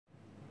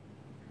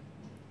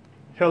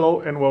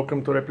Hello and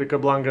welcome to Replica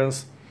Blank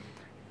Guns.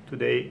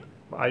 Today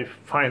I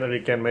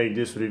finally can make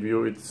this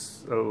review.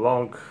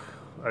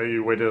 I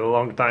waited a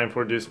long time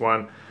for this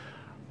one,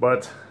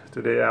 but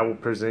today I will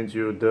present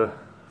you the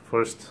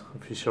first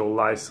official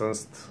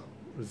licensed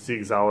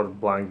Sig Sauer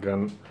blank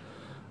gun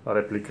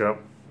replica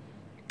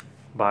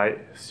by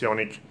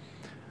Ceonic.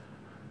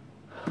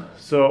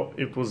 So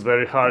it was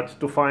very hard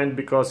to find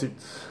because it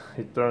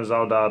turns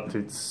out that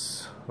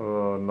it's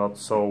not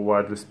so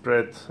widely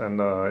spread, and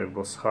it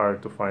was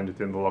hard to find it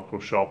in the local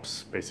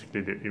shops.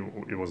 Basically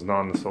it was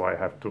none, so I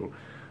have to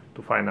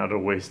find other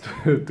ways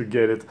to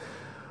get it.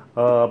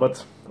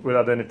 But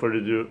without any further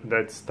ado,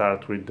 let's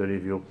start with the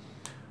review.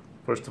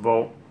 First of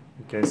all,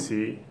 you can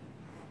see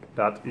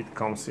that it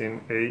comes in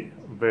a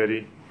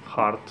very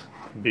hard,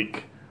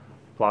 big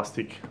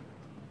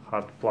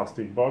hard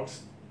plastic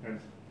box, and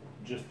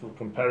just for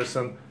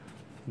comparison,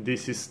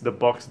 this is the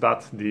box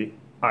that the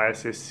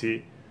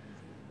ISSC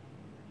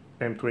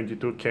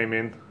M22 came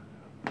in.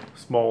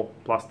 Small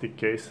plastic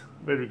case,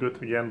 very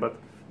good again, but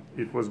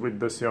it was with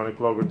the Ceonic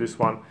logo. This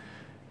one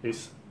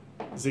is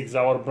Sig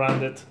Sauer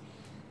branded.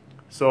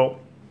 So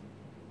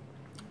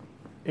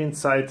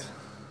inside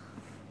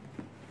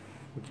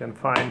we can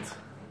find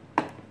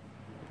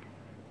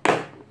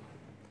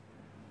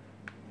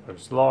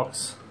there's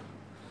locks.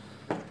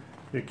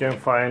 You can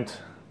find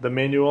the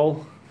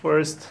manual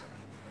first,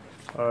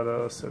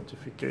 the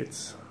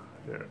certificates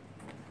here,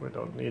 we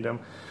don't need them.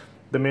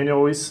 The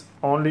manual is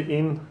only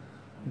in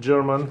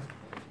German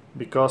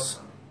because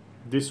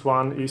this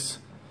one is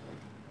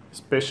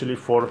especially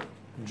for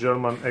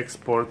German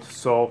export,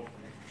 so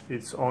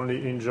it's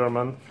only in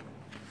German.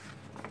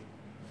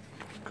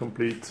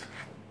 Complete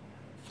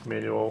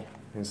manual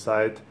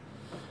inside,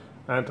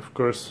 and of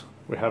course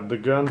we have the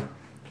gun.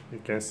 You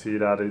can see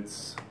that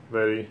it's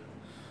very,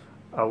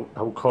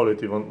 I'll call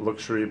it even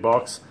luxury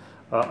box.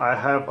 I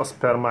have a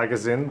spare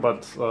magazine,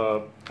 but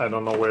I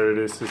don't know where it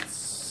is.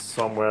 It's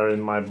somewhere in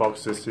my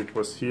boxes. It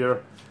was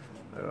here.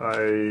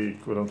 I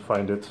couldn't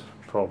find it.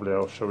 Probably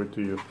I'll show it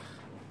to you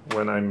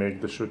when I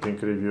make the shooting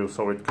review.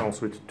 So it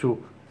comes with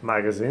two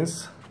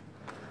magazines.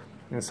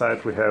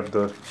 Inside we have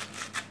the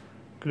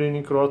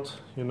cleaning rod,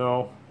 you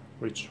know,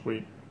 which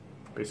we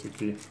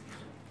basically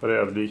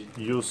rarely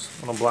use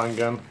on a blank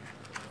gun.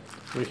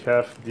 We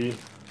have the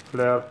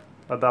flare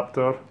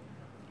adapter,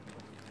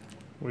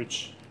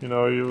 which we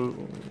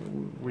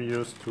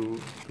use to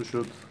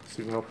shoot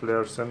signal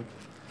flares and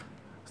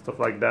stuff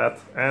like that.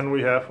 And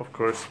we have, of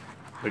course,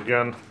 the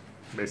gun.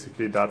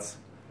 Basically that's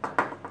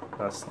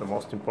the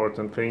most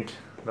important thing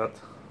that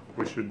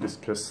we should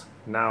discuss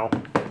now.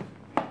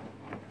 Okay,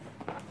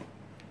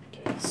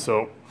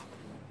 so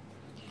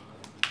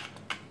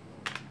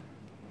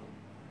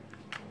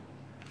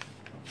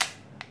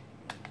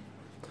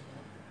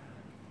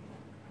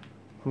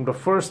from the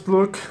first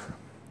look,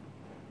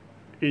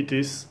 it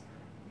is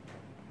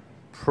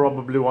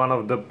probably one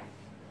of the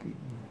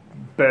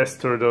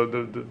best, or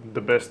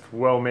the best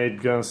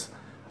well-made guns,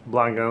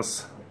 blank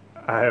guns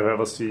I have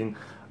ever seen,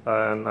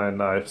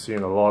 and I've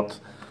seen a lot.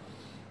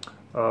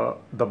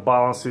 The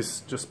balance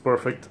is just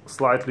perfect,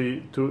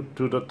 slightly to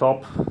the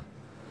top.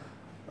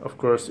 Of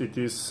course it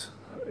is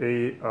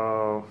a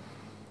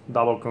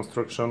double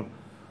construction,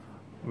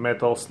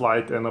 metal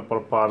slide and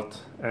upper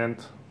part,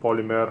 and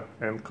polymer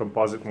and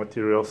composite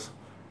materials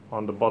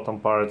on the bottom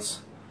parts.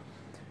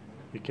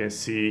 You can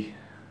see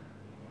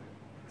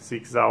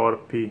Sig Sauer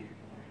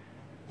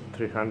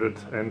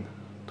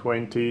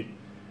P320.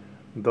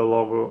 The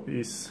logo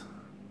it's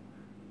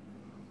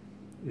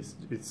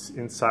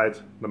inside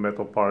the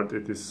metal part.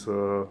 It is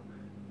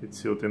it's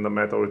sealed in the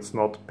metal. It's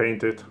not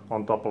painted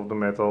on top of the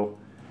metal.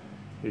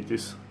 It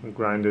is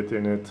grinded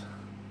in it.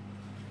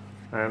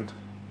 And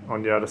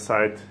on the other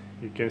side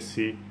you can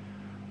see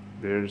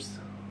there's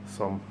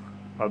some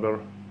other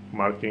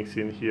markings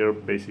in here.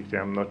 Basically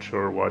I'm not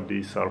sure what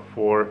these are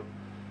for.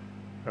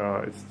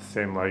 It's the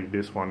same like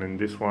this one and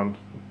this one.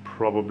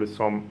 Probably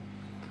some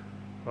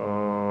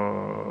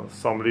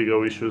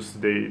legal issues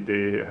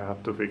they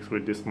have to fix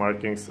with these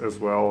markings, as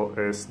well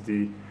as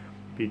the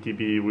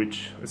PTB,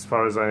 which, as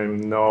far as I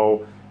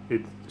know,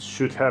 it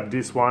should have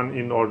this one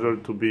in order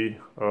to be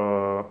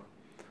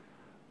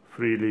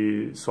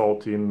freely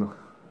sold in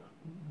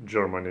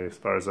Germany, as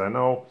far as I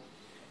know.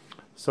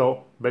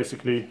 So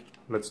basically,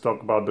 let's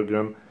talk about the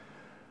gun.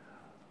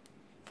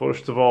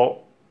 First of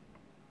all,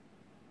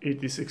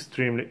 it is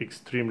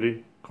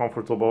extremely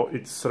comfortable.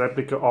 It's a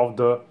replica of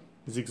the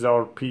Sig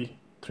Sauer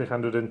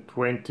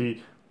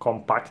P320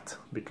 compact,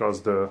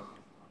 because the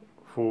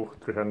full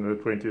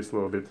 320 is a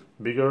little bit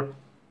bigger,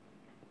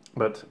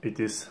 but it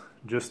is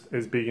just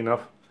as big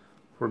enough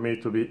for me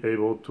to be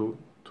able to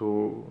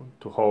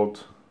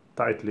hold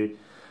tightly.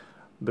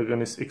 The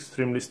gun is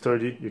extremely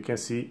sturdy. You can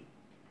see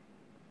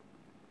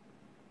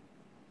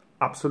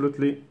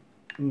absolutely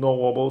no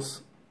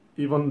wobbles.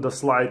 Even the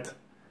slide,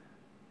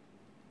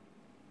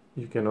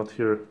 you cannot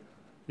hear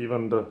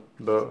even the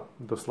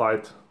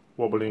slide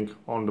wobbling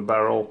on the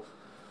barrel.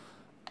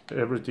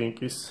 Everything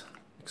is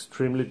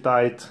extremely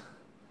tight,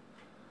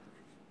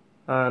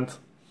 and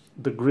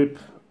the grip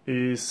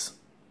is,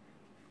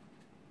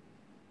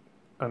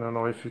 I don't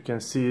know if you can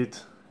see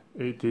it,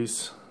 it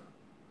is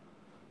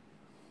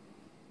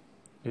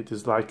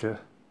like a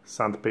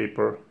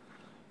sandpaper.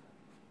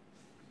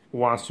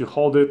 Once you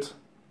hold it,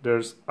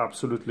 there's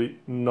absolutely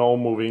no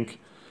moving.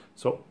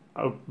 So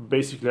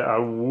basically I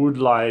would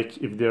like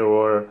if there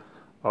were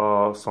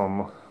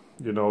some,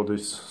 you know,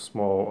 these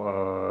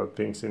small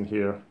things in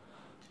here,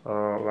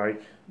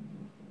 like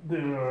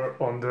there are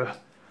on the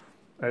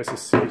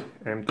SSC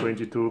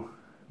M22,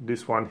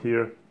 this one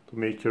here, to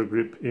make your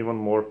grip even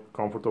more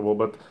comfortable.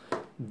 But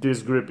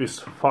this grip is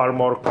far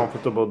more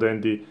comfortable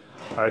than the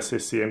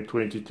SSC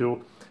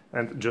M22.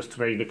 And just to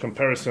make the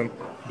comparison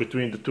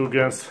between the two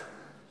guns,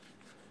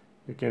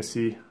 you can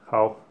see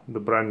how the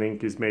branding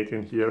is made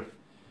in here.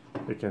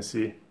 You can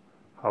see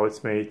how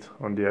it's made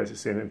on the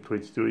SSC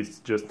M22. It's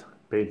just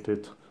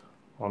painted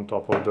on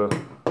top of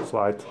the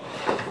slide.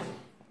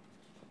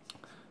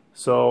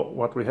 So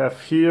what we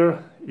have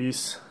here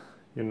is,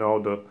 you know,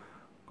 the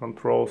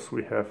controls.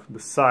 We have the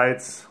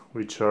sights,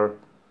 which are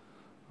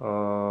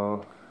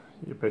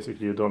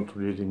basically you don't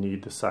really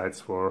need the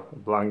sights for a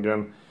blank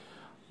gun.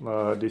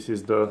 This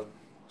is the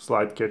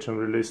slide catch and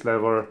release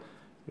lever.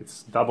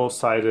 It's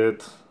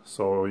double-sided,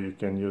 so you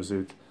can use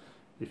it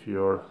if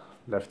you're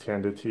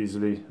left-handed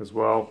easily as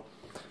well.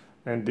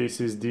 And this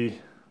is the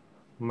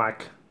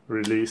mag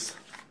release.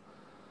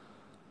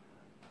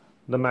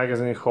 The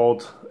magazine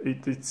hold,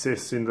 it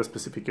says in the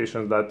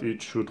specifications that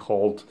it should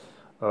hold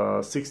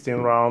 16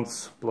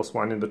 rounds plus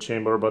 1 in the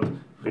chamber, but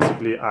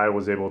basically I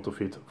was able to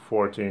fit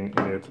 14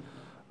 in it.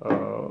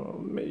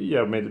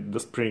 Yeah, maybe the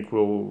spring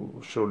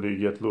will surely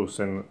get loose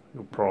and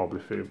you'll probably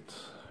fit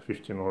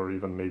 15 or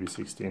even maybe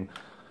 16.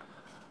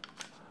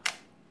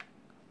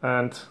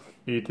 And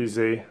it is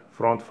a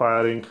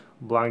front-firing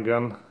blank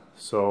gun,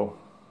 so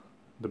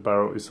the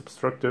barrel is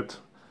obstructed,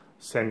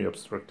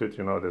 semi-obstructed,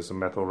 you know, there's a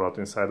metal rod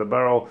inside the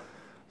barrel,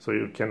 so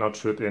you cannot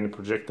shoot any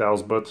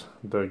projectiles, but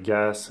the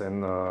gas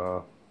and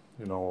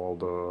you know, all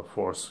the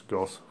force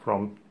goes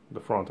from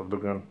the front of the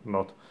gun,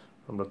 not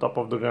from the top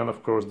of the gun.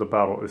 Of course, the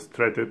barrel is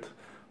threaded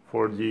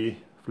for the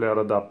flare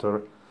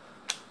adapter,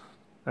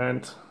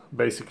 and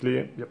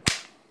basically, yep,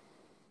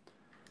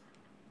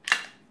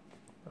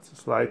 that's a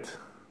slide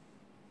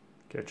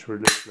catch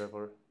release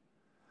lever.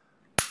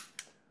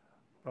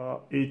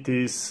 It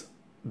is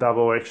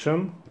double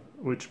action,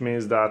 which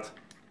means that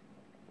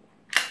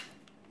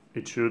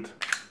it should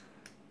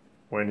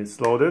when it's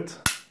loaded,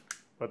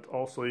 but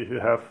also if you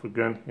have a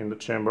gun in the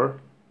chamber,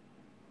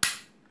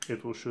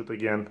 it will shoot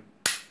again.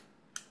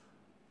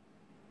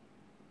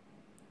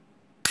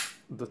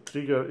 The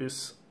trigger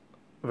is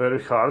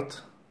very hard,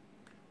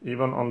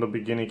 even on the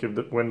beginning.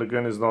 When the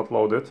gun is not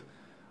loaded,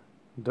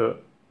 the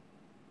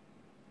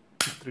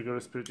trigger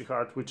is pretty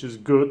hard, which is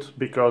good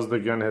because the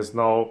gun has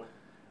no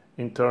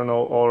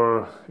internal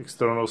or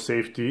external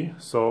safety,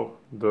 so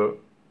the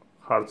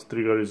hard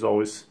trigger is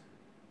always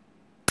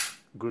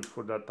good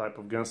for that type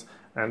of guns.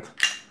 And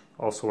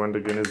also when the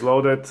gun is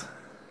loaded,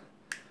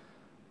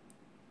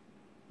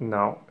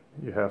 now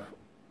you have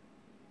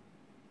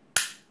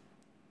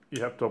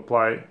to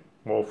apply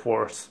more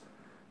force,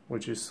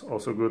 which is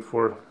also good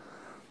for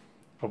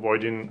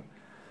avoiding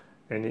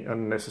any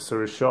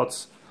unnecessary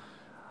shots.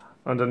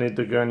 Underneath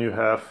the gun you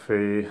have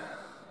a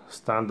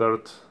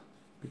standard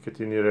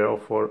Picatinny rail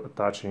for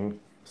attaching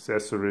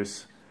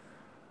accessories,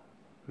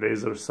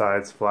 laser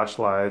sights,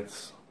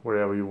 flashlights,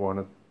 whatever you want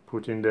to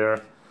put in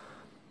there.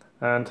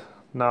 And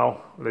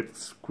now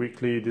let's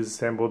quickly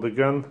disassemble the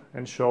gun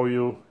and show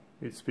you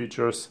its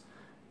features.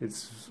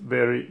 It's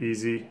very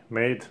easy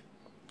made.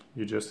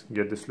 You just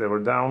get this lever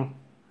down,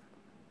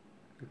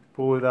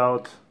 pull it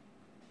out,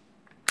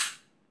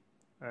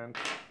 and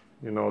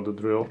you know the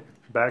drill,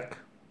 back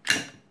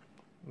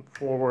and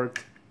forward.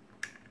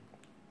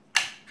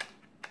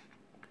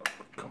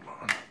 Come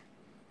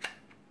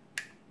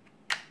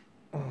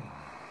on.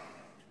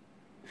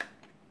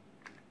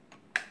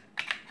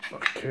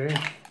 Okay,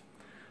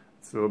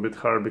 it's a little bit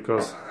hard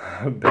because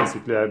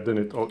basically I've done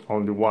it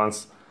only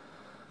once.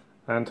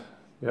 And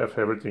you have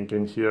everything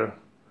in here.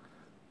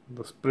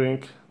 The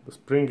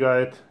spring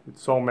guide,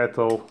 it's all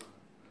metal,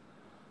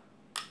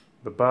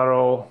 the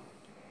barrel,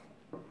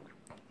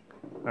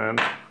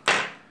 and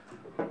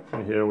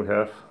here we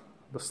have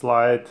the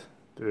slide,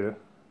 the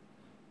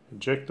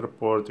ejector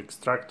port,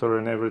 extractor,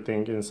 and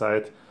everything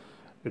inside.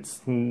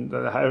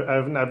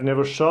 I've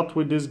never shot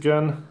with this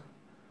gun,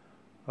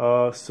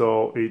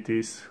 so it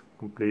is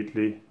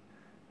completely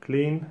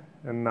clean.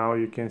 And now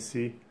you can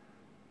see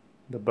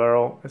the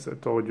barrel. As I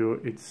told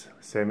you, it's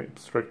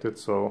semi-obstructed,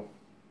 so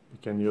you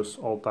can use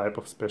all type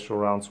of special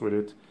rounds with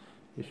it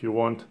if you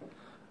want.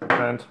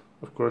 And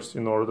of course,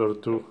 in order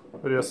to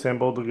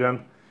reassemble the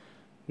gun,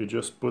 you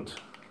just put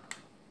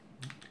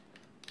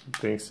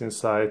things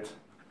inside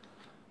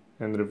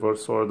in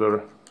reverse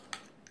order,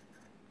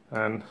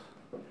 and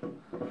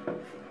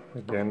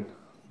again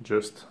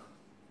just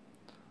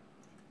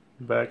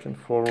back and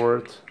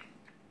forward.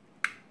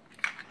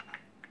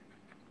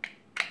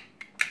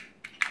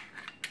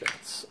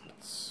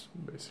 It's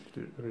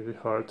basically really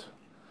hard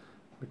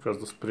because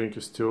the spring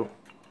is still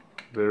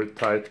very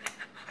tight.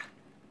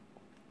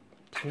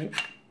 Okay.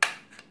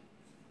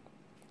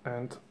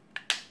 And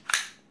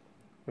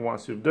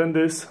once you've done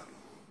this,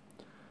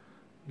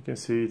 you can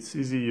see it's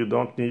easy. You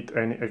don't need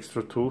any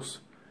extra tools.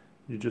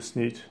 You just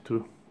need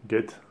to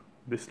get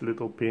this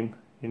little pin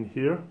in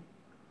here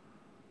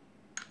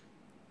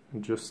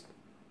and just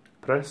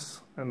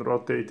press and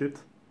rotate it.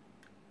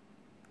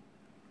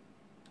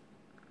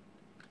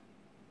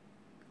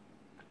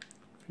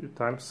 A few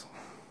times.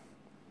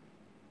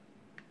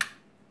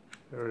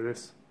 There it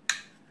is.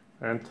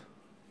 And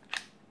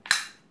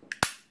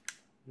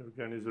your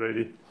gun is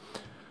ready.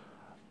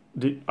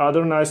 The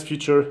other nice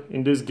feature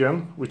in this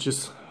gun, which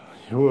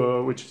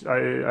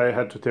I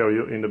had to tell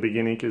you in the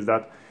beginning, is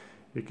that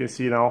you can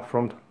see now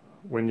from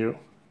when you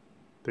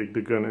take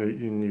the gun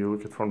and you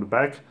look at from the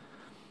back,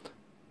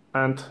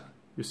 and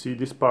you see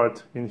this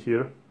part in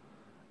here,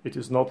 it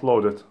is not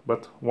loaded,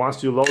 but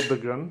once you load the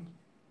gun,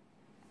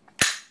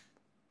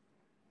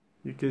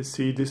 you can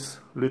see this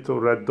little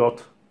red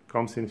dot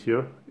comes in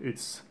here.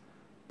 It's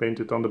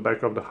painted on the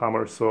back of the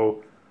hammer,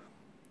 so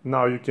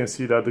now you can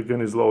see that the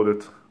gun is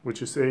loaded,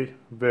 which is a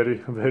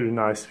very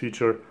nice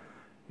feature,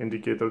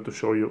 indicator to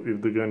show you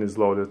if the gun is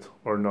loaded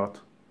or not.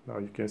 Now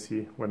you can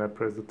see when I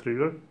press the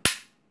trigger,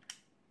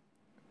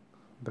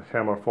 the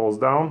hammer falls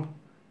down,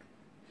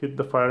 hit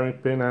the firing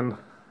pin, and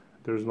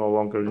there's no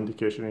longer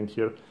indication in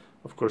here.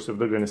 Of course, if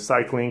the gun is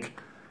cycling,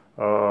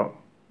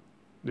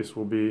 this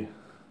will be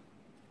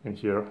in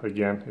here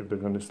again if the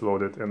gun is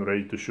loaded and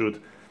ready to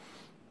shoot.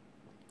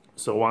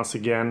 So once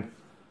again,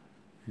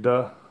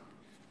 the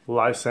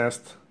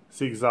licensed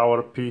Sig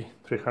Sauer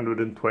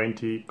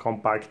P320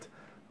 compact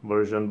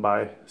version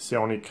by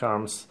Ceonic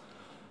Arms.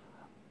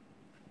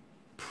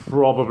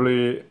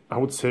 Probably, I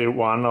would say,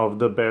 one of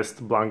the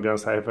best blunt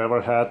guns I've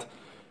ever had.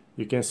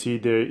 You can see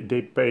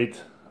they paid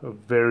a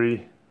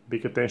very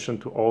big attention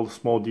to all the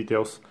small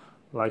details,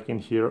 like in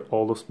here,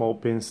 all the small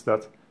pins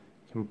that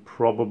can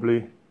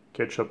probably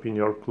catch up in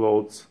your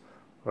clothes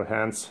or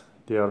hands.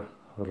 They are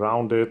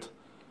rounded,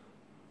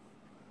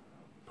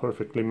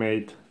 perfectly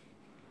made.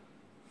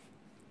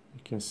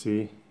 You can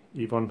see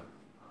even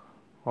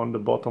on the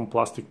bottom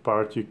plastic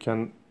part you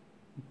can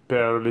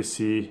barely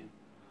see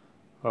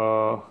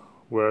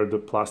where the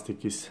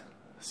plastic is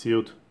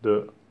sealed,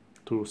 the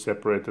two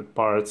separated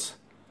parts.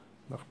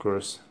 Of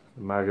course,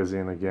 the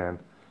magazine again.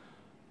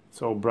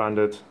 It's all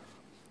branded.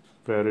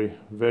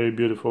 Very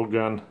beautiful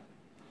gun.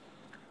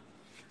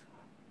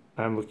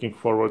 I'm looking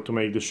forward to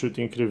make the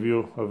shooting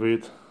review of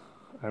it.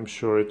 I'm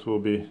sure it will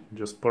be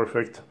just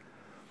perfect.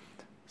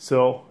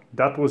 So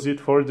that was it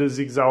for the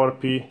Sig Sauer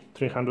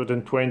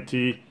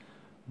P320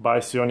 by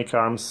Ceonic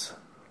Arms.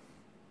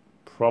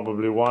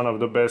 Probably one of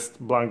the best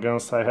blunt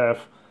guns I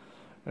have,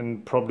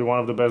 and probably one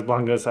of the best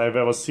blunt guns I've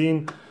ever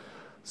seen.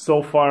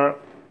 So far,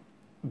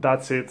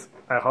 that's it.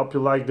 I hope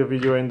you liked the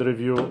video and the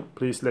review.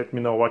 Please let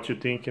me know what you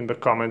think in the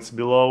comments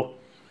below.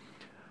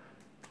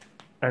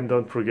 And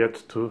don't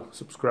forget to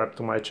subscribe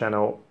to my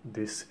channel.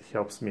 This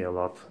helps me a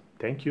lot.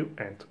 Thank you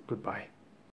and goodbye.